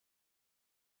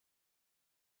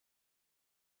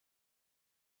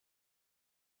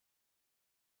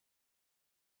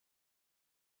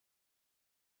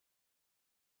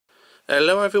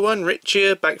Hello everyone, Rich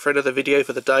here, back for another video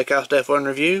for the Diecast F1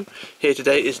 review. Here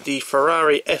today is the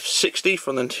Ferrari F60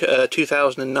 from the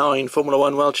 2009 Formula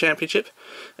 1 World Championship,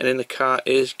 and in the car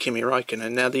is Kimi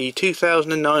Räikkönen. Now the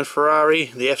 2009 Ferrari,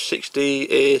 the F60,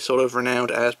 is sort of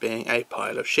renowned as being a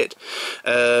pile of shit.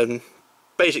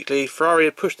 Basically, Ferrari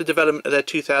had pushed the development of their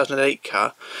 2008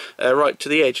 car right to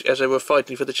the edge as they were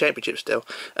fighting for the championship still,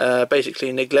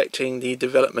 basically neglecting the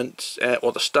development,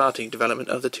 or the starting development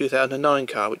of the 2009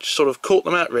 car, which sort of caught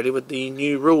them out really with the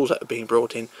new rules that are being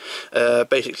brought in,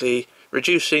 basically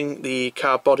reducing the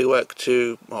car bodywork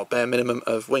to, well, bare minimum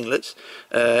of winglets,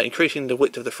 increasing the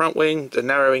width of the front wing, the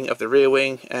narrowing of the rear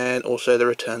wing, and also the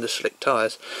return to slick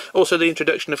tyres. Also the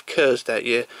introduction of curves that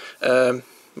year,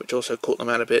 which also caught them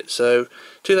out a bit. So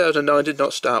 2009 did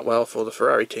not start well for the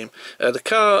Ferrari team. The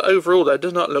car overall though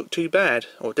does not look too bad,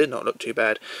 or did not look too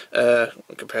bad,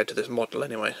 compared to this model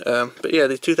anyway. But yeah,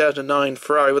 the 2009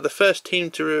 Ferrari were the first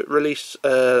team to release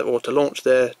or to launch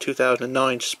their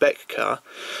 2009 spec car.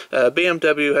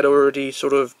 BMW had already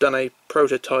sort of done a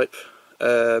prototype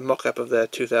mock-up of their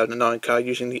 2009 car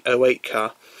using the 08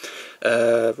 car,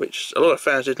 which a lot of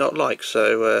fans did not like,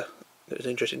 so it was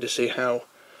interesting to see how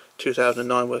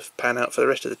 2009 would pan out for the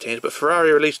rest of the teams. But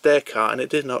Ferrari released their car and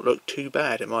it did not look too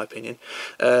bad in my opinion.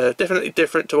 Definitely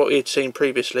different to what we had seen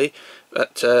previously,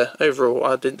 but overall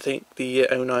I didn't think the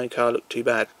 09 car looked too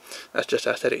bad. That's just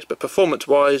aesthetics, but performance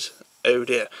wise, oh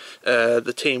dear.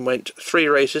 The team went 3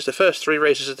 races, the first 3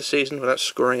 races of the season, without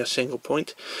scoring a single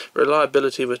point.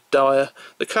 Reliability was dire.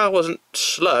 The car wasn't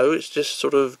slow, it's just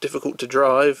sort of difficult to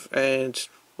drive, and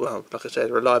well, like I said,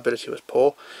 the reliability was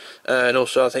poor, and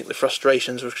also I think the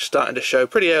frustrations were starting to show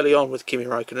pretty early on with Kimi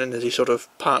Räikkönen as he sort of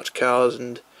parked cars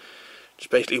and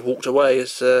just basically walked away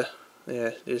as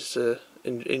his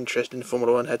interest in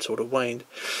Formula 1 had sort of waned.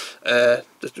 The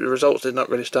results did not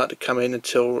really start to come in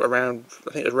until around,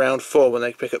 I think it was round 4 when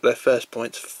they picked up their first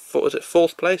points. Was it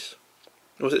 4th place?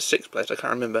 Or was it 6th place? I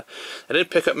can't remember. They didn't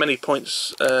pick up many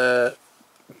points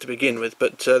to begin with,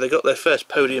 but they got their first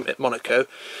podium at Monaco,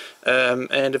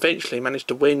 and eventually managed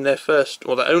to win their first,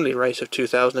 or the only race of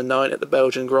 2009 at the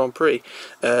Belgian Grand Prix.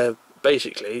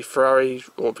 Basically, Ferrari,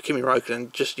 or Kimi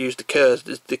Räikkönen, just used the curves.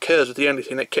 The curves were the only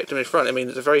thing that kept him in front. I mean,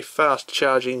 it's a very fast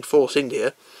charging Force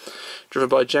India, driven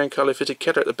by Giancarlo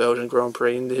Fisichella at the Belgian Grand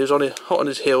Prix, and he was hot on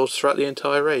his heels throughout the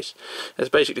entire race. It's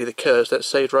basically the curves that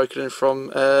saved Räikkönen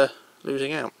from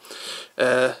losing out.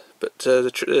 But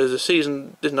the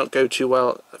season did not go too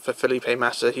well for Felipe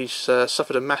Massa. He's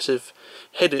suffered a massive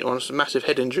head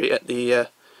injury at the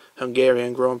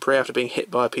Hungarian Grand Prix after being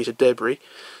hit by a piece of debris,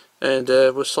 and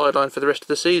was sidelined for the rest of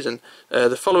the season.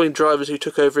 The following drivers who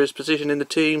took over his position in the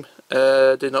team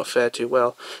did not fare too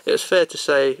well. It was fair to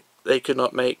say they could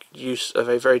not make use of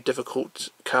a very difficult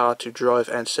car to drive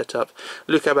and set up.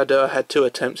 Luca Badoer had 2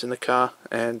 attempts in the car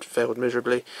and failed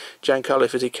miserably. Giancarlo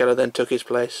Fisichella then took his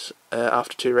place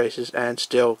after 2 races and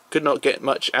still could not get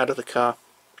much out of the car.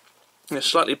 It's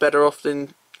slightly better off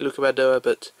than Luca Badoer,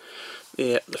 but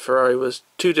yeah, the Ferrari was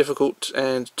too difficult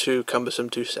and too cumbersome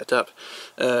to set up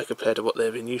compared to what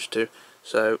they've been used to.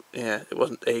 So yeah, it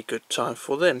wasn't a good time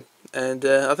for them. And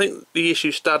I think the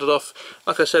issue started off,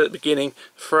 like I said at the beginning,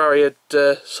 Ferrari had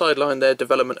sidelined their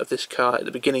development of this car at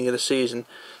the beginning of the season,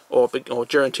 or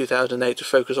during 2008, to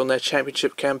focus on their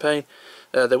championship campaign.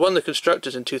 They won the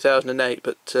Constructors in 2008,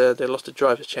 but they lost the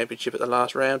Drivers' Championship at the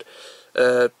last round.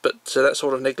 But that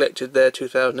sort of neglected their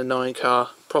 2009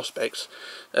 car prospects.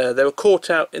 They were caught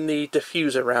out in the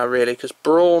diffuser row really, because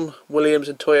Brawn, Williams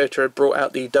and Toyota had brought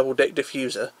out the double-deck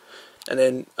diffuser, and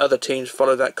then other teams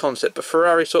followed that concept, but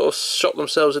Ferrari sort of shot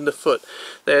themselves in the foot.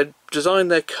 They had designed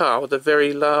their car with a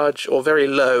very large or very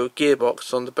low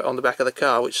gearbox on the back of the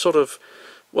car, which sort of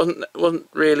wasn't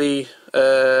really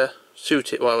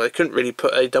suited. Well, they couldn't really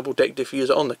put a double-deck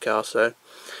diffuser on the car, so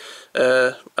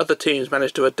other teams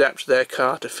managed to adapt their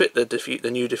car to fit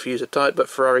the new diffuser type, but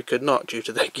Ferrari could not due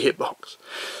to their gearbox.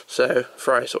 So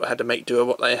Ferrari sort of had to make do with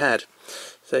what they had.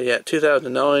 So yeah,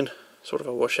 2009, sort of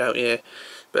a washout year.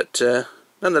 But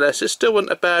nonetheless, it still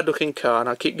wasn't a bad looking car, and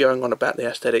I keep going on about the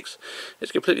aesthetics.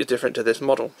 It's completely different to this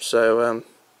model. So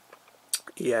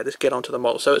yeah, let's get on to the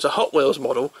model. So it's a Hot Wheels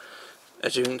model,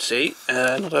 as you can see,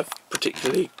 not a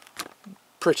particularly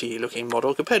pretty looking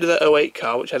model compared to the 08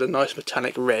 car, which had a nice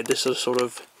metallic red. This is sort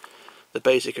of the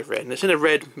basic of red, and it's in a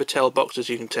red Mattel box, as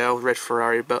you can tell, red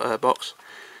Ferrari box.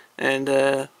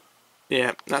 And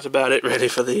yeah, that's about it really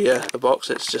for the box.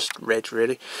 It's just red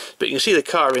really, but you can see the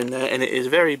car in there, and it is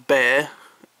very bare,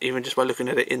 even just by looking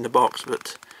at it in the box.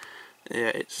 But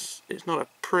yeah, it's not a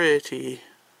pretty,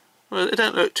 well, it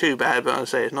don't look too bad, but I'd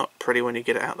say it's not pretty when you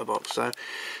get it out of the box. So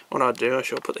what I'll do, I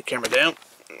shall put the camera down.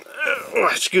 Oh,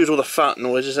 excuse all the fart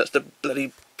noises, that's the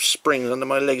bloody springs under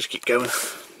my legs keep going.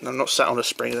 I'm not sat on a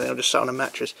spring, I'm just sat on a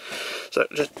mattress. So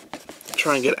just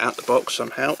try and get it out the box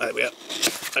somehow. There we go.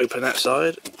 Open that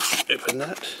side, open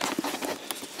that.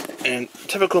 And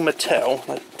typical Mattel,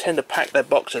 they tend to pack their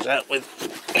boxes out with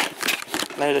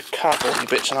a load of cardboard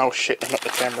bits, and oh shit, I've knocked the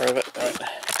camera over. Right.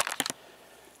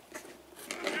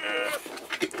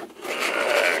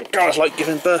 God, it's like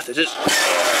giving birth, is it?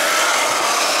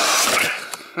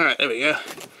 Alright, there we go.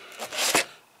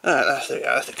 Alright,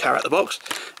 that's the car out the box.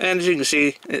 And as you can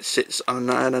see, it sits on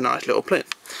a nice little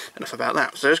plinth. Enough about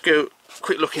that. So let's go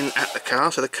quick looking at the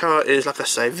car. So the car is, like I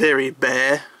say, very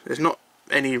bare. There's not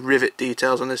any rivet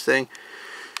details on this thing.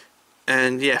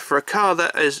 And yeah, for a car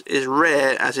that is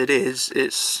rare as it is,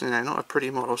 it's, you know, not a pretty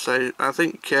model. So I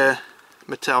think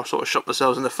Mattel sort of shot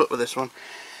themselves in the foot with this one.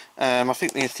 I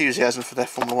think the enthusiasm for their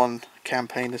Formula 1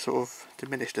 campaign has sort of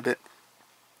diminished a bit.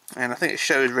 And I think it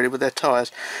shows really with their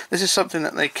tyres. This is something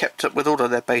that they kept up with all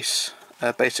of their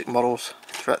basic models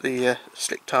throughout the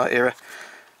slick tyre era.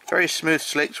 Very smooth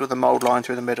slicks with a mould line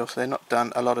through the middle, so they've not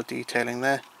done a lot of detailing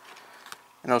there.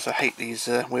 And also hate these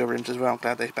wheel rims as well. I'm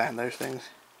glad they've banned those things.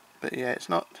 But yeah, it's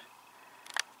not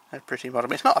a pretty model. I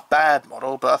mean, it's not a bad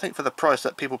model, but I think for the price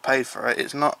that people paid for it,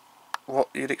 it's not what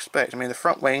you'd expect. I mean, the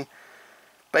front wing,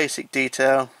 basic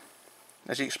detail,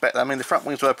 as you expect. I mean, the front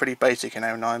wings were pretty basic in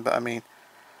 09, but I mean,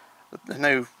 there's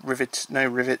no rivets,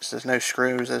 there's no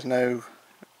screws, there's no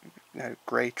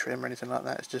grey trim or anything like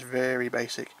that. It's just very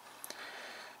basic.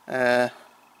 But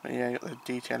yeah, you got the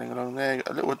detailing along there. You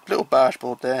got a little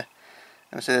dashboard there,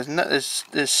 and so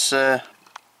there's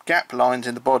gap lines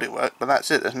in the bodywork, but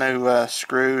that's it. There's no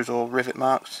screws or rivet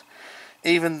marks.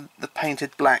 Even the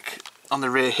painted black on the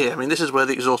rear here. I mean, this is where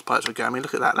the exhaust pipes would go. I mean,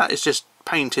 look at that. That is just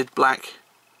painted black,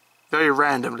 very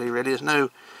randomly. Really, there's no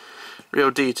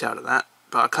real detail to that.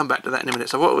 But I'll come back to that in a minute.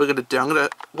 So what we're going to do, I'm going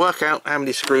to work out how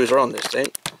many screws are on this thing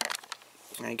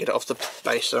and get it off the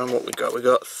base. So what we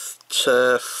got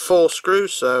 4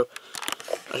 screws. So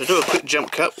I should do a quick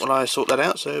jump cut while I sort that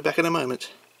out. So back in a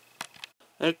moment.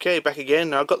 Okay, back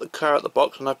again. Now I've got the car out the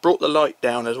box, and I've brought the light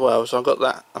down as well. So I've got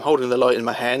that. I'm holding the light in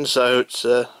my hand, so it's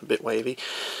a bit wavy.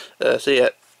 So yeah,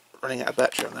 running out of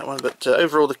battery on that one. But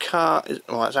overall, the car is,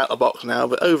 well, it's out the box now.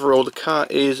 But overall, the car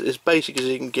is as basic as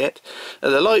you can get.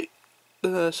 The light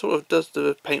sort of does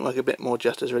the paintwork a bit more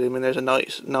justice, really. I mean, there's a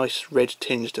nice red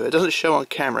tinge to it. It doesn't show on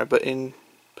camera, but in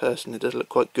person it does look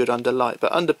quite good under light.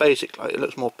 But under basic light, it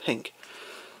looks more pink.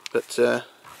 But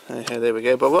there we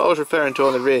go. But what I was referring to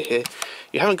on the rear here,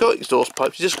 you haven't got exhaust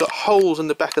pipes. You just got holes in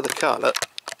the back of the car. Look,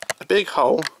 a big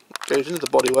hole goes into the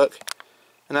bodywork,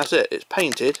 and that's it. It's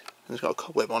painted, and it's got a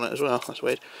cobweb on it as well. That's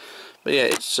weird. But yeah,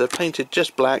 it's painted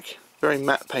just black, very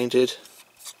matte painted.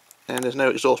 And there's no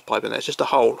exhaust pipe in there, it's just a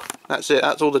hole. That's it,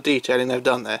 that's all the detailing they've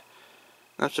done there.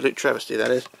 Absolute travesty,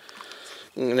 that is.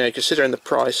 You know, considering the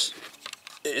price,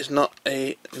 it is not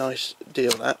a nice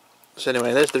deal, that. So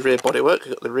anyway, there's the rear bodywork.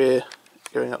 We've got the rear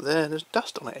going up there, and there's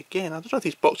dust on it again. I don't know if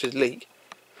these boxes leak.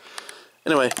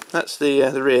 Anyway, that's the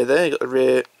rear there. You've got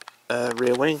the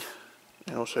rear wing,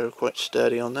 and also quite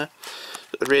sturdy on there.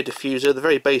 Got the rear diffuser, the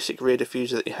very basic rear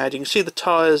diffuser that you had. You can see the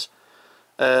tyres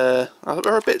are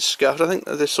a bit scuffed. I think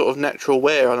there's sort of natural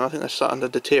wear on them. I think they're starting to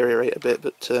deteriorate a bit,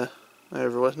 but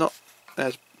overall it's not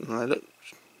as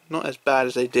not as bad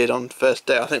as they did on first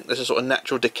day. I think there's a sort of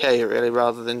natural decay really,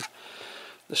 rather than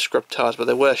the scrub tyres. But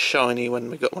they were shiny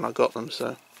when I got them.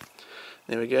 So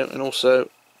there we go. And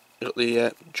also you've got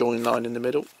the join line in the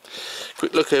middle.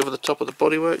 Quick look over the top of the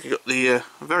bodywork. You've got the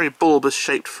very bulbous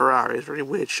shaped Ferrari. It's a very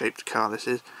weird shaped car, this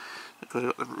is.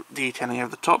 You've got the detailing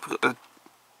over the top. You've got the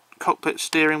cockpit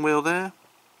steering wheel there,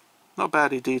 not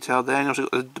badly detailed there, and also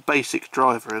got the basic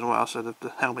driver as well, so the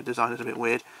helmet design is a bit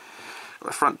weird. Got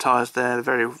the front tyres there, the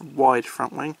very wide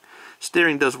front wing.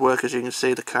 Steering does work, as you can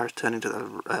see. The car is turning to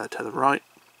the right.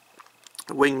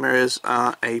 The wing mirrors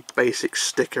are a basic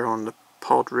sticker on the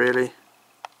pod really,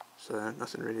 so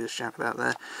nothing really to shout about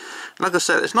there. Like I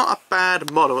said, it's not a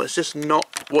bad model, it's just not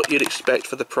what you'd expect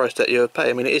for the price that you would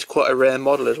pay. I mean, it is quite a rare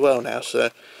model as well now, so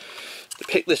to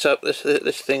pick this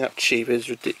thing up cheap is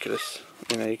ridiculous.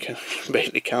 You know, you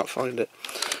basically can't find it.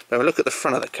 But we look at the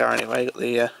front of the car anyway. Got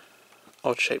the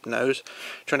odd shaped nose,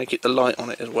 trying to keep the light on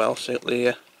it as well. So got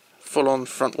the full-on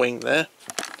front wing there.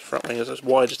 The front wing is as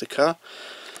wide as the car,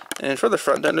 and from the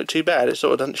front don't look too bad. It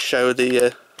sort of doesn't show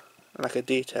the lack of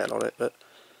detail on it, but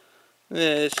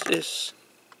yeah, it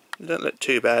don't look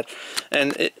too bad.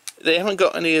 And they haven't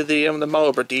got any of the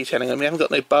Marlboro detailing. I mean, they haven't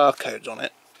got no barcodes on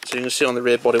it. So you can see on the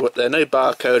rear bodywork there, no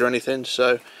barcode or anything,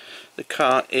 so the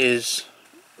car is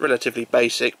relatively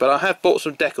basic. But I have bought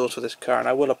some decals for this car, and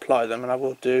I will apply them, and I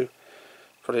will do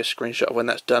probably a screenshot of when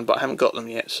that's done, but I haven't got them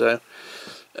yet. So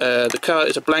the car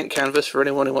is a blank canvas for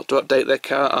anyone who wants to update their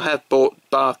car. I have bought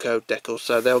barcode decals,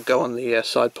 so they'll go on the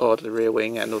side pod of the rear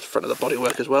wing and on the front of the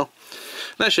bodywork as well.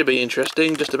 And that should be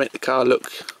interesting, just to make the car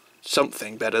look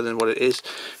something better than what it is.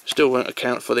 Still won't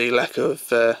account for the lack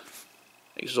of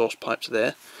exhaust pipes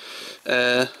there.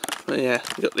 But yeah,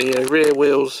 we've got the rear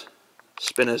wheels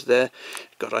spinners there.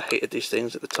 God, I hated these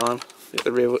things at the time. Got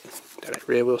the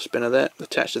rear wheel spinner there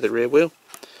attached to the rear wheel.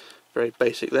 Very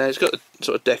basic there. It's got a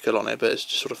sort of decal on it, but it's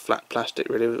just sort of flat plastic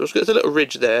really. There's a little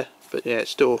ridge there, but yeah,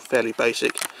 it's still fairly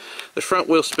basic. The front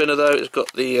wheel spinner though, it's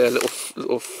got the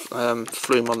little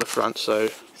flume on the front, so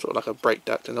sort of like a brake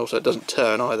duct, and also it doesn't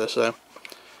turn either. So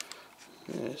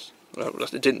yes, well,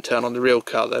 it didn't turn on the real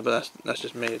car there, but that's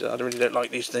just me. I really don't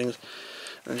like these things.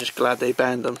 I'm just glad they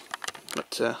banned them.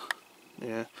 But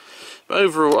yeah, but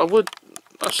overall,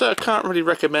 I say I can't really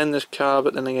recommend this car.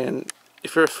 But then again,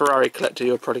 if you're a Ferrari collector,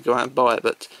 you'll probably go out and buy it.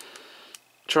 But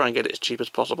try and get it as cheap as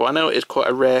possible. I know it is quite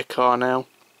a rare car now,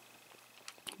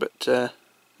 but yeah,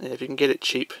 if you can get it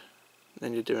cheap,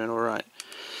 then you're doing all right.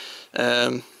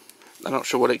 I'm not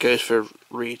sure what it goes for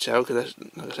retail, because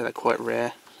like I said, they're quite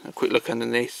rare. A quick look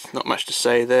underneath, not much to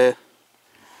say there.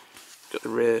 Got the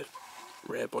rear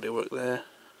bodywork there,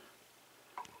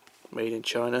 made in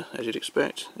China as you'd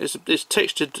expect. It's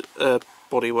textured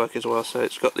bodywork as well, so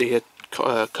it's got the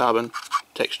carbon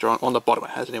texture on the bottom.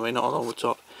 It has anyway, not on the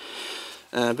top.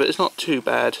 But it's not too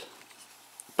bad.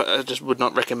 But I just would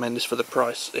not recommend this for the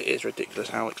price. It is ridiculous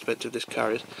how expensive this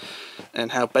car is,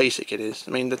 and how basic it is.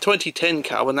 I mean, the 2010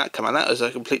 car, when that came out, that was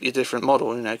a completely different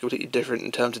model. You know, completely different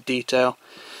in terms of detail.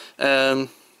 And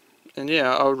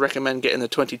yeah, I would recommend getting the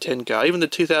 2010 car. Even the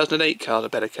 2008 car is a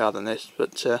better car than this.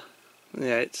 But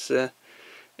yeah, it's a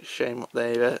shame what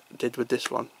they did with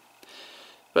this one.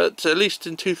 But at least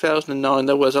in 2009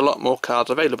 there was a lot more cars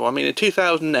available. I mean, in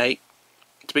 2008,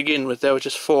 to begin with, there were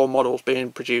just 4 models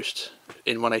being produced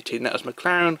in 118. That was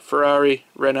McLaren, Ferrari,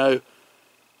 Renault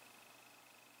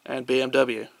and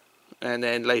BMW. And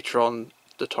then later on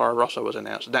the Toro Rosso was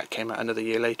announced. That came out another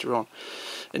year later on.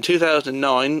 In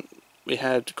 2009 we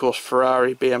had, of course,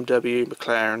 Ferrari, BMW,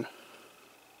 McLaren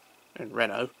and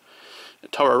Renault,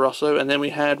 Toro Rosso, and then we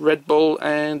had Red Bull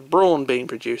and Brawn being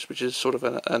produced, which is sort of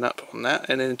an up on that.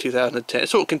 And then in 2010 it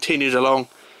sort of continued along,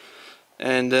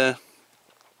 and yeah,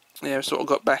 we sort of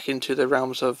got back into the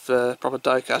realms of proper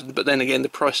diecast. But then again, the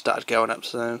price started going up,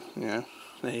 so you know,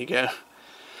 there you go.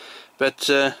 But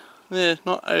yeah,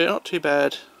 not too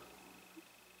bad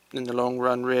in the long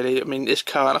run, really. I mean, this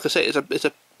car, like I say, it's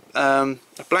a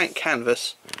blank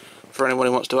canvas for anyone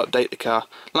who wants to update the car,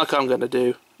 like I'm going to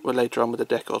do later on with the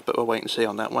decals, but we'll wait and see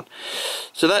on that one.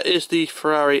 So that is the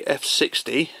Ferrari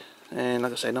F60, and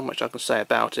like I say, not much I can say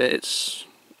about it.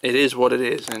 It is what it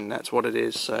is, and that's what it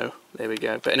is, so there we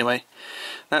go. But anyway,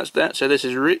 that's that. So this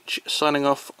is Rich signing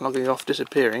off, logging off,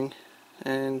 disappearing,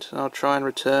 and I'll try and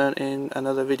return in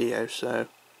another video, so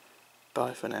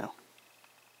bye for now.